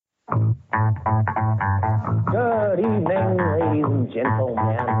Good evening, ladies and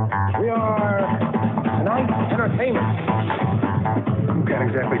gentlemen. We are tonight's entertainment. You've got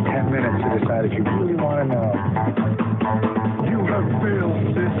exactly 10 minutes to decide if you really want to know. You have failed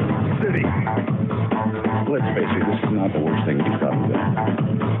this city. Let's face it, this is not the worst thing you've ever done.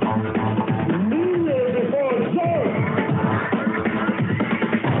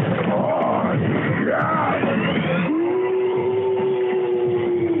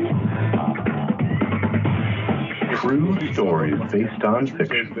 True stories based on True stories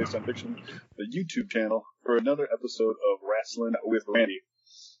fiction. based on fiction, the YouTube channel, for another episode of Wrestling with Randy.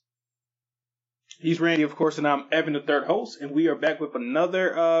 He's Randy, of course, and I'm Evan, the third host, and we are back with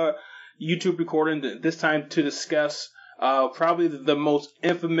another YouTube recording, this time to discuss probably the most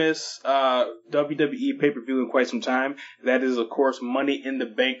infamous WWE pay-per-view in quite some time. That is, of course, Money in the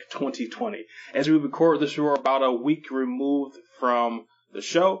Bank 2020. As we record this, we're about a week removed from the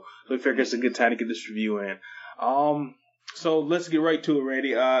show, so we figured it's a good time to get this review in. So let's get right to it,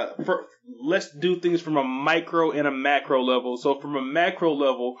 Randy. Let's do things from a micro and a macro level. So from a macro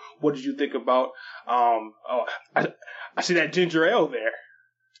level, what did you think about, I see that ginger ale there.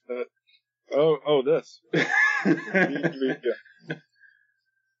 This. Yeah.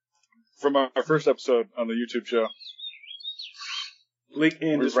 From our first episode on the YouTube show. Link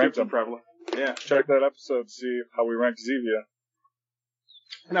in We description, ranked them. probably. Yeah. Check that episode to see how we ranked Zevia.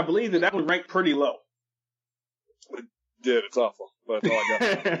 And I believe that one ranked pretty low. It's awful, but that's all I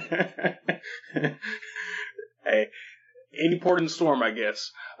got. Hey, any port in the storm, I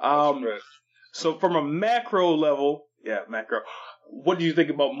guess. That's right. So from a macro level, macro, what do you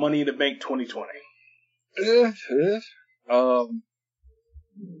think about Money in the Bank 2020? It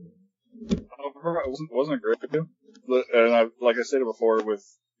wasn't a great review, and like I said before with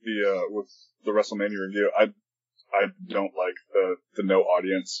the WrestleMania review, I don't like the no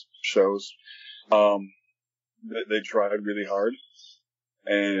audience shows. They tried really hard,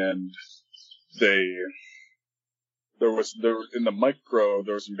 and there was in the micro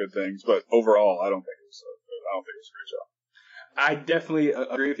there were some good things, but overall I don't think it was a great show. I definitely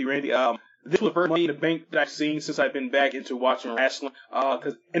agree with you, Randy. This was the first Money in the Bank that I've seen since I've been back into watching wrestling.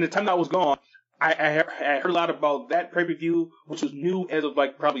 Because in the time I was gone, I heard a lot about that pay-per-view, which was new as of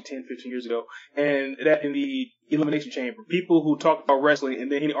like probably 10, 15 years ago, and that in the Elimination Chamber. People who talk about wrestling,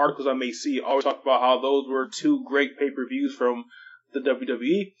 and then any articles I may see, always talk about how those were two great pay-per-views from the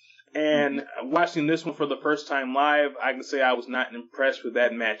WWE. And watching this one for the first time live, I can say I was not impressed with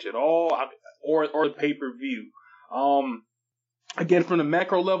that match at all, or the pay-per-view. Again, from the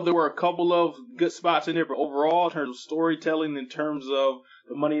macro level, there were a couple of good spots in there, but overall, in terms of storytelling, in terms of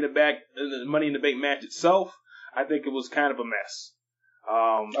the Money in the Bank match itself, I think it was kind of a mess.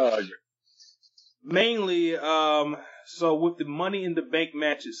 I agree. Mainly, so with the Money in the Bank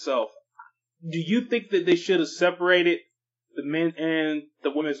match itself, do you think that they should have separated the men and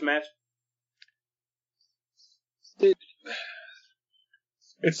the women's match?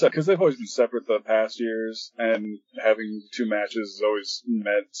 It's because they've always been separate the past years, and having two matches has always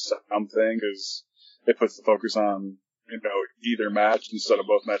meant something because it puts the focus on either match instead of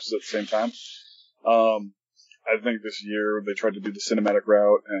both matches at the same time. I think this year they tried to do the cinematic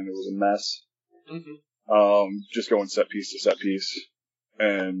route, and it was a mess. Mm-hmm. Just going set piece to set piece,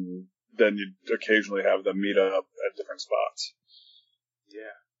 and then you'd occasionally have them meet up at different spots.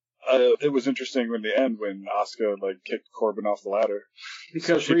 Yeah. It was interesting in the end when Asuka kicked Corbin off the ladder.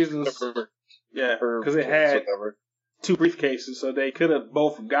 Because reasons. Because it had two briefcases, so they could have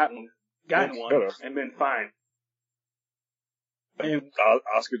both gotten one and been fine. And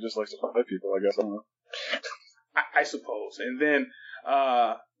Asuka just likes to fight people, I guess. I don't know. I suppose. And then,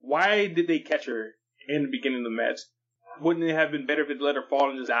 why did they catch her in the beginning of the match? Wouldn't it have been better if they let her fall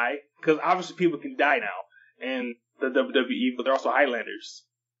and just die? Because obviously people can die now in the WWE, but they're also Highlanders.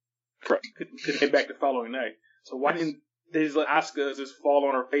 Correct. Could head back the following night. So why didn't they just let Asuka just fall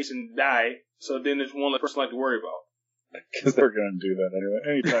on her face and die? So then there's one less person to worry about. Because they're going to do that anyway.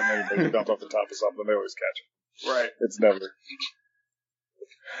 Anytime anybody jumps off the top of something, they always catch them. Right. It's never.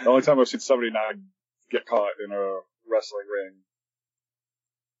 The only time I've seen somebody not get caught in a wrestling ring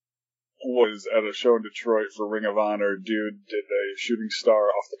was at a show in Detroit for Ring of Honor. Dude did a shooting star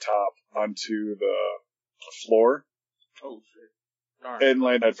off the top onto the floor. Oh, shit. Darn. And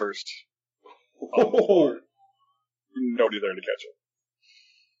landed head first. Oh. Nobody there to catch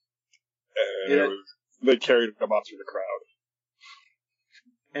him. And they carried him out through the crowd.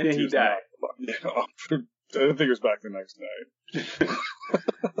 And then he died. I didn't think it was back the next night.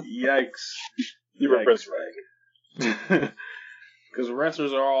 Yikes. You were resurrected. Because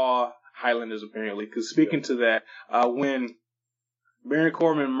wrestlers are all Highlanders, apparently. Because speaking to that, when Baron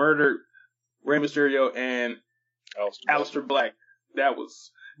Corbin murdered Rey Mysterio and Aleister Black. That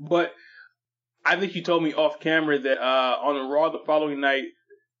was, but I think you told me off camera that on the Raw the following night,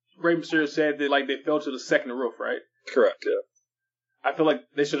 Rey Mysterio said that like they fell to the second roof, right? Correct. Yeah. I feel like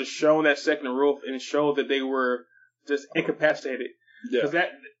they should have shown that second roof and showed that they were just incapacitated. Because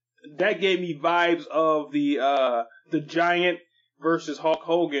that gave me vibes of the Giant versus Hulk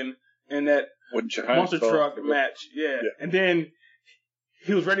Hogan in that monster truck match. Yeah. And then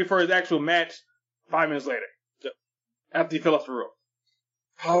he was ready for his actual match 5 minutes later. Yep. After he fell off the roof.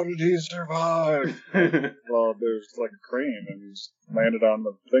 How did he survive? Well, there's like a crane and he's landed on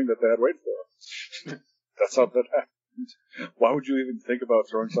the thing that they had waited for. That's how that happened. Why would you even think about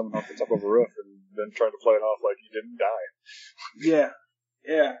throwing someone off the top of a roof and then trying to play it off like he didn't die?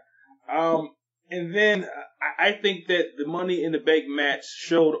 Yeah. And then I think that the Money in the Bank match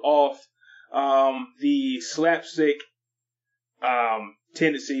showed off the slapstick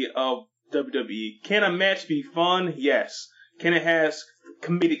tendency of WWE. Can a match be fun? Yes. Can it have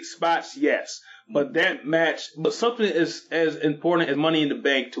comedic spots? Yes. But something as important as Money in the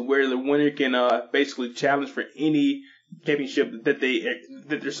Bank to where the winner can basically challenge for any championship that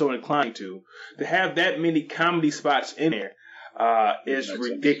they're so inclined to have that many comedy spots in there is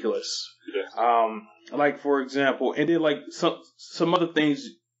ridiculous. Yeah. Like for example, and then like some other things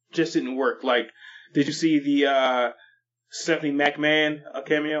just didn't work. Like, did you see the Stephanie McMahon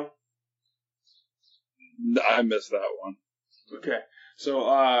cameo? I missed that one. Okay.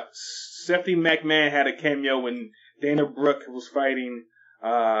 So, Stephanie McMahon had a cameo when Dana Brooke was fighting,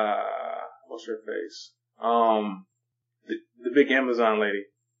 what's her face? The big Amazon lady.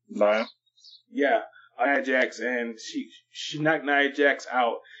 Nia? Yeah, Nia Jax, and she knocked Nia Jax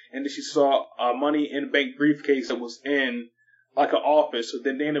out, and then she saw a Money in the Bank briefcase that was in like an office. So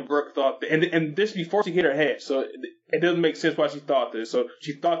then Dana Brooke thought that, and this before she hit her head, so it doesn't make sense why she thought this. So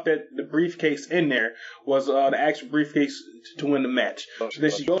she thought that the briefcase in there was the actual briefcase to win the match. So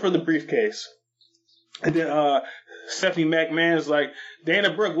then she goes for the briefcase, and then Stephanie McMahon is like,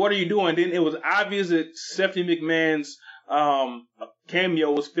 Dana Brooke, what are you doing? Then it was obvious that Stephanie McMahon's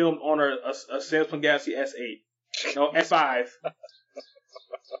cameo was filmed on a Samsung Galaxy S8, no S5,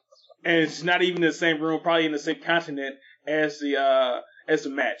 and it's not even in the same room, probably in the same continent as the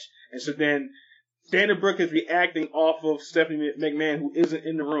match. And so then Dana Brooke is reacting off of Stephanie McMahon, who isn't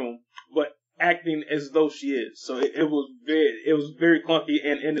in the room, but acting as though she is. So it was very clunky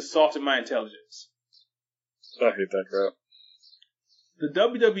and assaulted my intelligence. I hate that crap. The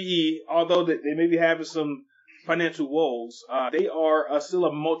WWE, although they may be having some financial woes, they are still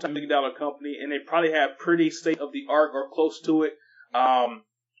a multi-million-dollar company, and they probably have pretty state-of-the-art or close to it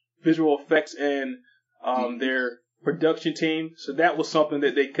visual effects and their production team. So that was something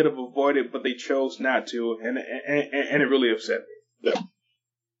that they could have avoided, but they chose not to, and it really upset me. Yeah.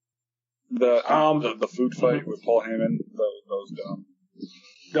 The food fight with Paul Heyman, that was dumb.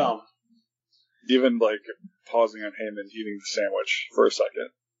 Dumb. Even like pausing on Heyman eating the sandwich for a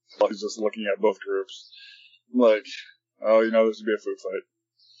second while he's just looking at both groups. Like, oh, this would be a food fight.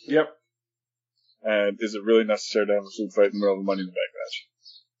 Yep. And is it really necessary to have a food fight in the middle of a Money in the Bank match?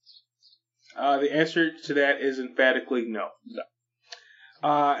 The answer to that is emphatically no. No.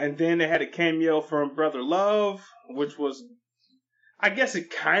 And then they had a cameo from Brother Love, which was, I guess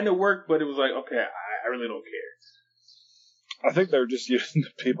it kind of worked, but it was like, okay, I really don't care. I think they were just using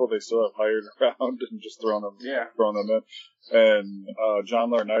the people they still have hired around and just throwing them in. And John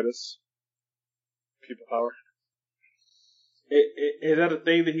Laurinaitis, people power. Is that a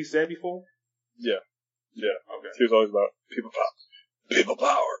thing that he said before? Yeah. Okay. He was always about people power. People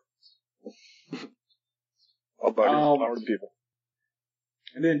power. All about power to people.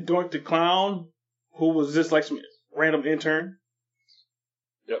 And then Doink the Clown, who was just like some random intern.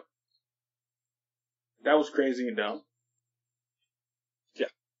 Yep. That was crazy and dumb.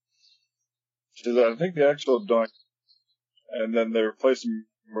 Yeah. I think the actual Doink, and then they replaced him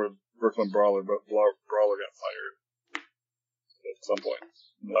with Brooklyn Brawler, but Brawler got fired at some point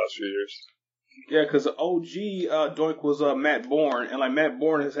in the last few years. Yeah, because the OG Doink was Matt Bourne, and like Matt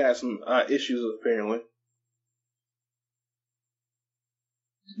Bourne has had some issues apparently.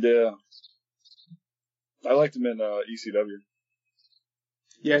 Yeah, I liked him in ECW.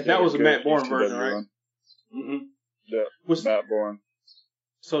 Yeah, that was a Matt Bourne version, right? Run. Mm-hmm. Yeah, Matt Bourne.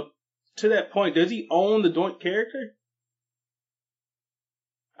 So to that point, does he own the Doink character?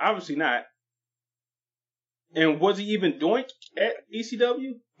 Obviously not. And was he even Doink at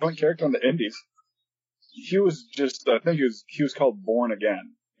ECW? Doink character on the Indies. He was just, I think he was called Born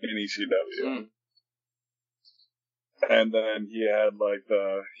Again in ECW. And then he had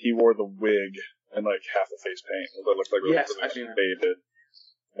he wore the wig and like half the face paint. It looked like really, Yes, really I've seen that. faded.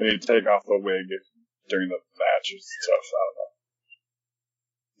 And he'd take off the wig during the match and stuff. I don't know.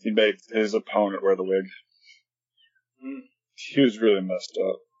 He made his opponent wear the wig. He was really messed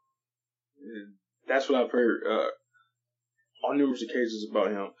up. That's what I've heard on numerous occasions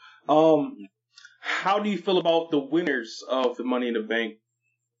about him. How do you feel about the winners of the Money in the Bank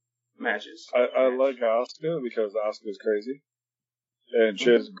matches? I like Asuka because Asuka's crazy. And she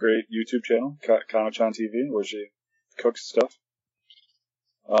has a great YouTube channel, Kana-chan TV, where she cooks stuff.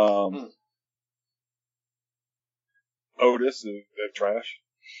 Otis is trash.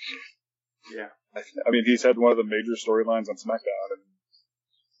 Yeah. I mean, he's had one of the major storylines on SmackDown in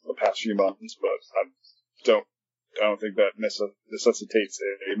the past few months, but I don't think that necessitates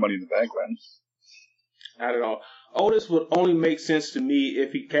a Money in the Bank win. Not at all. Otis would only make sense to me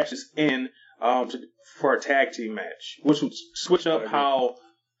if he cashes in for a tag team match, which would switch up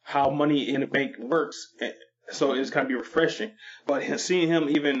how Money in the Bank works, so it's kind of be refreshing. But seeing him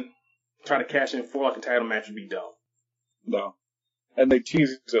even try to cash in for like a title match would be dumb. No. And they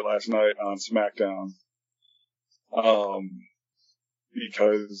teased it last night on SmackDown,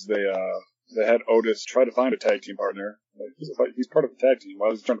 because they had Otis try to find a tag team partner. He's part of a tag team. Why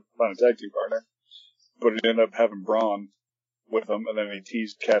was he trying to find a tag team partner? But he ended up having Braun with him, and then he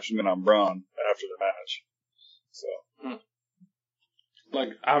teased cashing in on Braun after the match. So,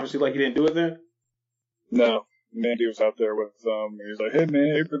 like obviously, like he didn't do it then. no, Mandy was out there with them. He was like, "Hey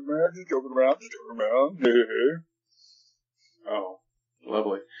man, just joking around. Oh,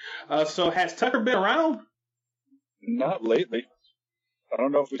 lovely. So has Tucker been around? Not lately. I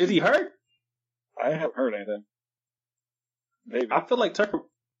don't know if Is he hurt? I haven't heard anything. Maybe. I feel like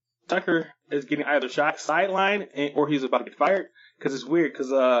Tucker is getting either sidelined or he's about to get fired. Because it's weird.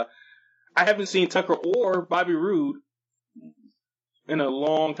 Because I haven't seen Tucker or Bobby Roode in a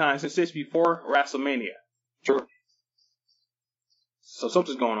long time, since before WrestleMania. Sure. So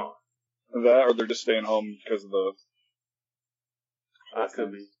something's going on. That, or they're just staying home because of the.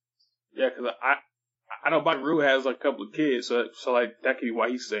 Could be. Yeah, because I know Bobby Roode has like a couple of kids, so like that could be why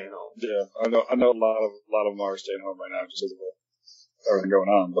he's staying home. Yeah, I know a lot of them are staying home right now just because of everything going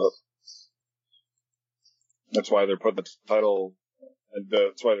on, but that's why they're putting the title, and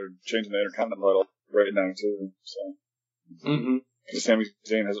that's why they're changing the Intercontinental title right now too. So, Sami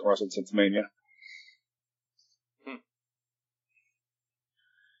Zayn hasn't wrestled since Mania.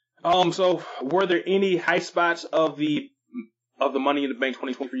 So were there any high spots of the Money in the Bank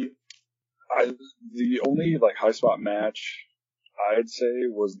 2020 for you? The only like high spot match I'd say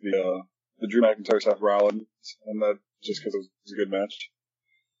was the Drew McIntyre Seth Rollins, and that just because it was a good match.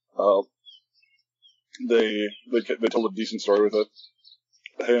 They told a decent story with it.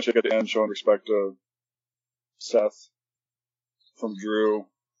 The handshake at the end showing respect to Seth from Drew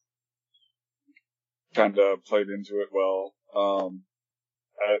kind of played into it well.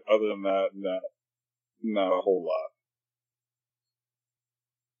 Other than that, not a whole lot.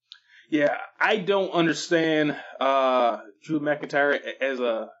 Yeah, I don't understand Drew McIntyre as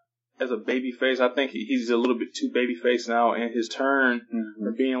a baby face. I think he's a little bit too baby face now, and his turn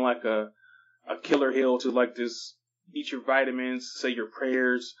from being like a killer heel to like this eat your vitamins, say your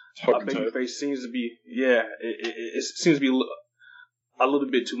prayers. Baby face seems to be it seems to be a little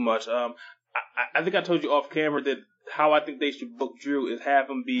bit too much. I think I told you off camera that how I think they should book Drew is have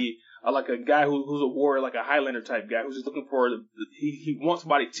him be like a guy who's a warrior, like a Highlander type guy who's just looking for he wants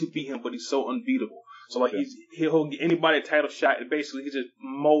somebody to beat him, but he's so unbeatable. So like he'll get anybody a title shot, and basically he just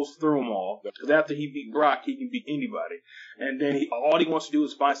mows through them all. Because after he beat Brock, he can beat anybody, and then all he wants to do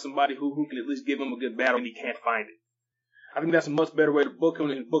is find somebody who can at least give him a good battle, and he can't find it. I think that's a much better way to book him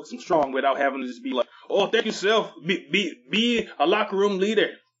and book him strong without having to just be like, oh, thank you, Self, be a locker room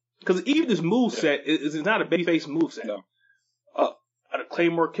leader. Because even this moveset is not a babyface moveset. No. A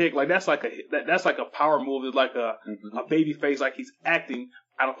Claymore kick, like that's like a power move. It's like a babyface, like he's acting.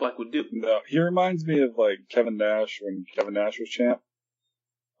 I don't feel like would do. No, he reminds me of like Kevin Nash when Kevin Nash was champ.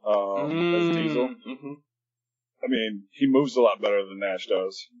 As Diesel. Mm-hmm. I mean, he moves a lot better than Nash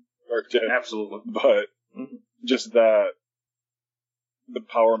does. Absolutely. But just that, the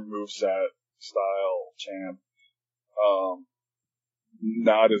power moveset style champ,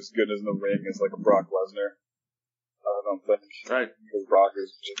 not as good as in the ring as like a Brock Lesnar. I don't think. Right. Because Brock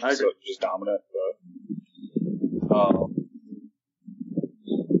is just dominant. But,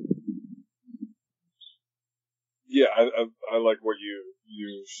 yeah, I like what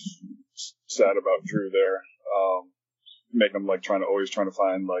you said about Drew there. Making him like always trying to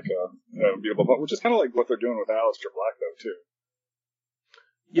find like a beautiful, which is kind of like what they're doing with Aleister Black though too.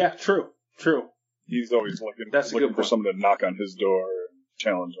 Yeah, true. He's always looking for someone to knock on his door and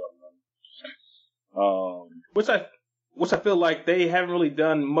challenge him. Which I feel like they haven't really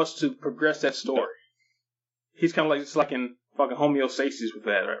done much to progress that story. He's kind of like just like in fucking homeostasis with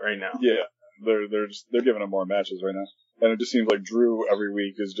that right now. Yeah, they're giving him more matches right now, and it just seems like Drew every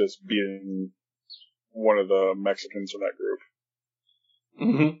week is just beating one of the Mexicans from that group.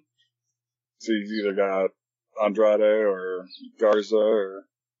 Mm-hmm. So he's either got Andrade or Garza or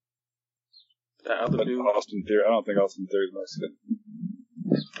that other dude. Austin Theory. I don't think Austin Theory is Mexican.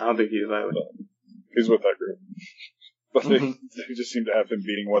 I don't think he is either. He's with that group. But they just seem to have him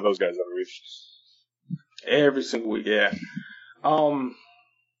beating one of those guys every week. Every single week, yeah.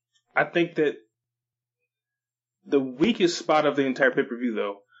 I think that the weakest spot of the entire pay-per-view,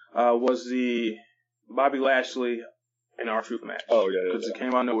 though, was the Bobby Lashley and R-Truth match. Oh, yeah. Because it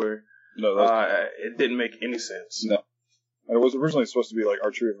came out of nowhere. No, it didn't make any sense. No. And it was originally supposed to be like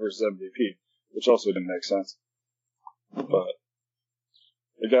R-Truth versus MVP, which also didn't make sense. But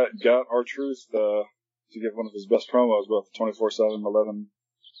it got R-Truth to give one of his best promos with 24/7, 11.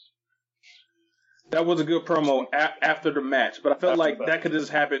 That was a good promo after the match, but I felt like that could have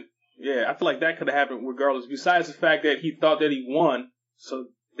just happened. Yeah, I feel like that could have happened regardless. Besides the fact that he thought that he won, so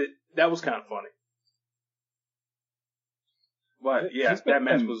that was kind of funny. But yeah, that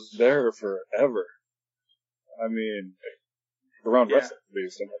match was there forever. I mean, around wrestling, at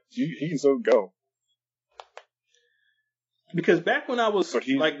least. He can still go. Because back when I was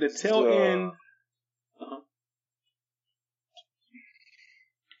like the tail end.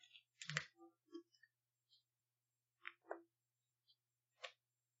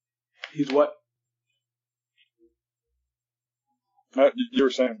 He's what? You were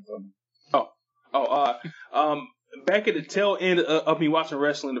saying something. Back at the tail end of me watching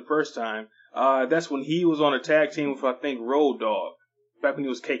wrestling the first time, that's when he was on a tag team with, I think, Road Dogg. Back when he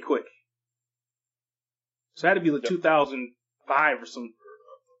was K-Quick. So it had to be like 2005 or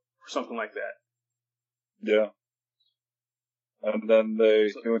something like that. Yeah. And then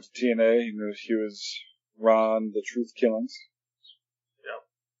he went to TNA. He was Ron, the Truth Killings.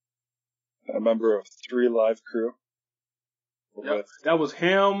 A member of 3 Live Crew. Yep. That was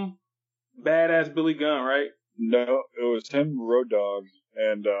him, Badass Billy Gunn, right? No, it was him, Road Dogg,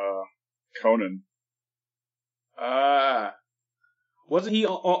 and Conan. Wasn't he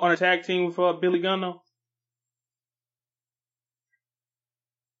on a tag team with Billy Gunn, though?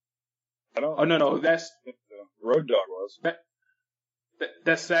 I don't. Oh, no, that's... Road Dogg was.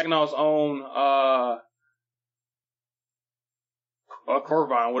 That's Sagnaw's own,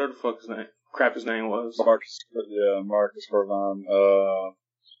 Corvine, whatever the fuck his name was. Marcus Corvine.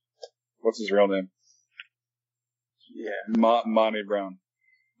 What's his real name? Yeah. Monty Brown.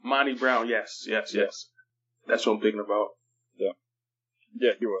 Monty Brown, yes. That's what I'm thinking about. Yeah.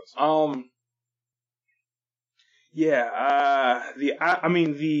 Yeah, he was.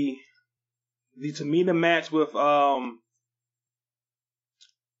 The Tamina match with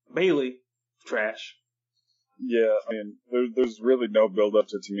Bayley, trash. Yeah, I mean, there's really no build up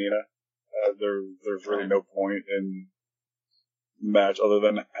to Tamina. There's really no point in the match other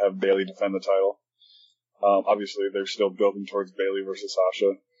than have Bayley defend the title. Obviously, they're still building towards Bayley versus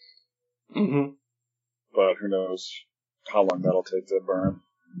Sasha. Mm-hmm. But who knows how long that'll take to burn.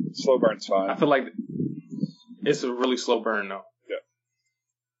 Slow burn's fine. I feel like it's a really slow burn, though. Yeah.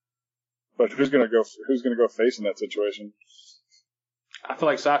 But who's gonna go face in that situation? I feel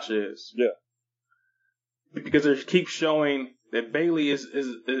like Sasha is. Yeah. Because they keep showing that Bayley is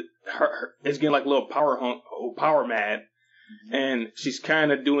getting like a little power mad, and she's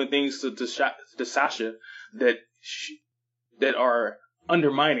kind of doing things to Sasha that are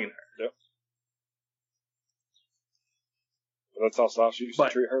undermining her. Yep. But that's how Sasha used to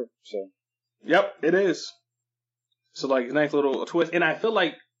treat her. So. Yep, it is. So like a nice little twist, and I feel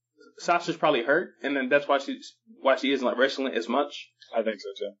like Sasha's probably hurt, and then that's why she isn't like wrestling as much. I think so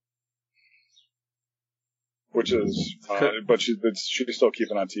too. Which is fine, but she's still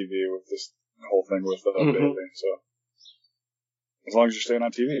keeping on TV with this whole thing with Bayley. So as long as you're staying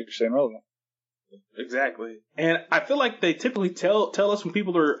on TV, you're staying relevant. Exactly. And I feel like they typically tell us when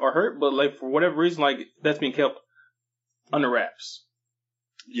people are hurt, but like for whatever reason, like that's being kept under wraps.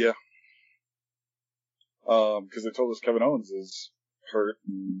 Yeah. Because they told us Kevin Owens is hurt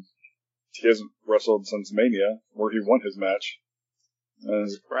and he hasn't wrestled since Mania, where he won his match. And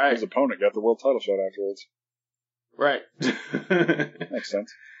his opponent got the world title shot afterwards. Right. Makes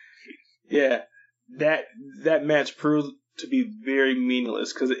sense. Yeah. That match proved to be very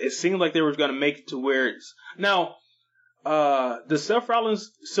meaningless because it seemed like they were going to make it to where it's... Now, does Seth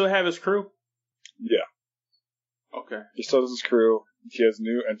Rollins still have his crew? Yeah. Okay. He still has his crew. He has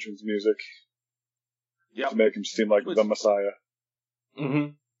new entrance music to make him seem like the Messiah.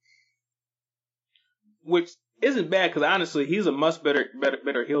 Mm-hmm. which isn't bad because honestly, he's a much better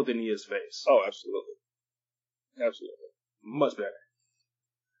heel than he is face. Oh, absolutely. Much better.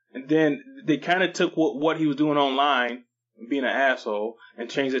 And then they kind of took what he was doing online, being an asshole, and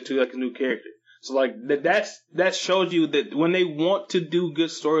changed it to like a new character. So like that shows you that when they want to do good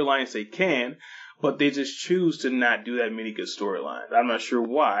storylines, they can, but they just choose to not do that many good storylines. I'm not sure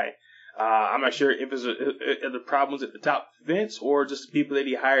why. I'm not sure if it's the problems at the top of Vince or just the people that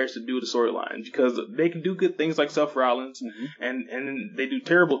he hires to do the storylines, because they can do good things like Seth Rollins, and they do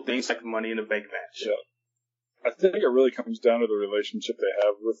terrible things like Money in the Bank match. Yeah. I think it really comes down to the relationship they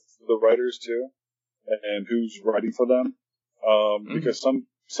have with the writers too, and who's writing for them. Because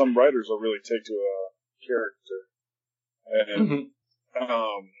some writers will really take to a character and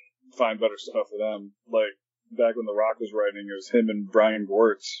find better stuff for them. Like back when The Rock was writing, it was him and Brian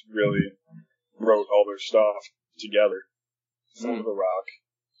Gewirtz really wrote all their stuff together for The Rock.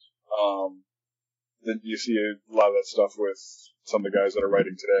 Then you see a lot of that stuff with some of the guys that are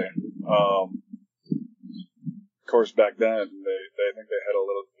writing today. Of course, back then, I think they had a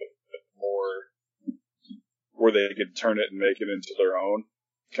little bit more where they could turn it and make it into their own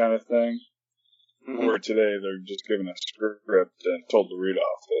kind of thing. Where today, they're just given a script and told to read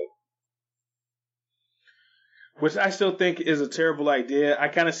off it. Which I still think is a terrible idea. I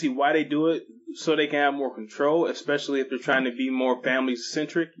kind of see why they do it, so they can have more control, especially if they're trying to be more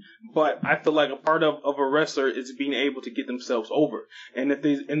family-centric. But I feel like a part of a wrestler is being able to get themselves over. And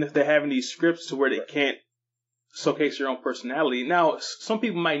if they're having these scripts to where they can't showcase your own personality. Now, some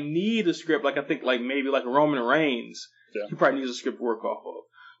people might need a script, like I think maybe like Roman Reigns. Yeah. He probably needs a script to work off of.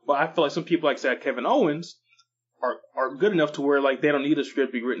 But I feel like some people, like say Kevin Owens, are good enough to where like they don't need a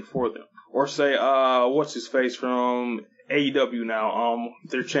script to be written for them. Or say, what's his face from AEW now?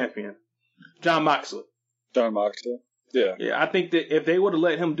 Their champion, Jon Moxley. Jon Moxley. Yeah. Yeah, I think that if they would have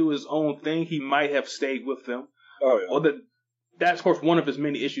let him do his own thing, he might have stayed with them. Oh yeah. Or that's, of course, one of his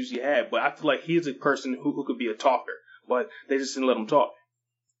many issues he had, but I feel like he's a person who could be a talker, but they just didn't let him talk.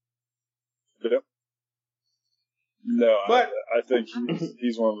 Yeah. No, but I think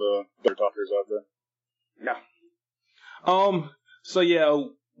he's one of the better talkers out there. Yeah. So yeah,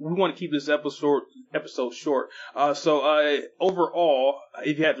 we want to keep this episode short. So overall,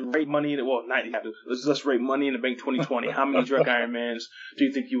 if you had to rate Money in the, well, not you have to, let's rate Money in the Bank 2020. How many Drunk Iron Mans do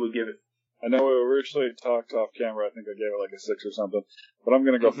you think you would give it? I know we originally talked off camera. I think I gave it like a 6 or something, but I'm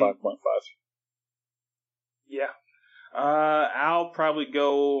going to go 5.5. Yeah. I'll probably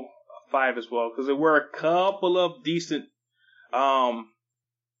go 5 as well, because there were a couple of decent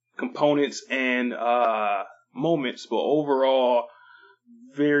components and moments, but overall,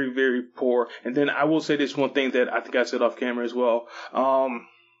 very, very poor. And then I will say this one thing that I think I said off camera as well.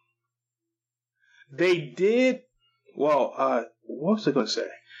 They did, well, what was I going to say?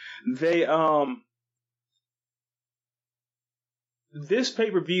 They, this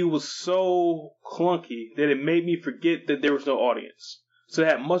pay-per-view was so clunky that it made me forget that there was no audience. So it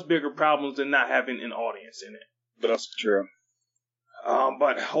had much bigger problems than not having an audience in it. But that's true.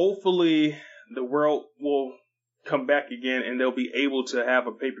 But hopefully the world will come back again and they'll be able to have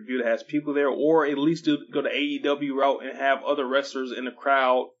a pay-per-view that has people there, or at least go the AEW route and have other wrestlers in the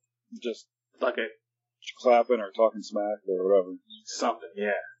crowd. Just like clapping or talking smack or whatever. Something,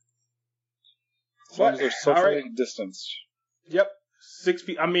 yeah. As long as they're socially distanced. Yep. 6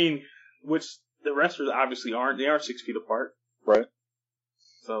 feet. I mean, which the wrestlers obviously aren't. They are 6 feet apart. Right.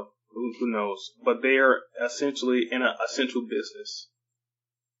 So, who knows? But they are essentially in an essential business.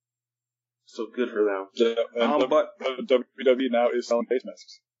 So good for them. Yeah, but WWE now is selling face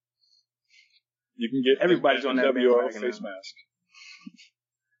masks. You can get everybody's on that WO face mask.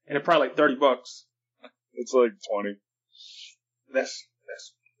 And they're probably like $30. It's like 20. That's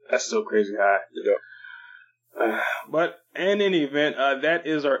still crazy high. Yeah. But in any event, that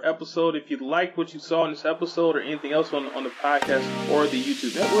is our episode. If you like what you saw in this episode or anything else on the podcast or the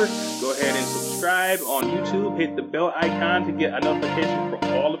YouTube network, go ahead and subscribe on YouTube. Hit the bell icon to get a notification for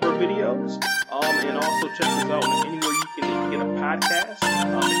all of our videos. And also check us out on anywhere you can get a podcast.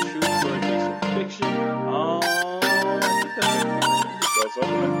 The Truth or Fiction. I think that's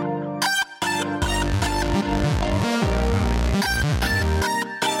everything.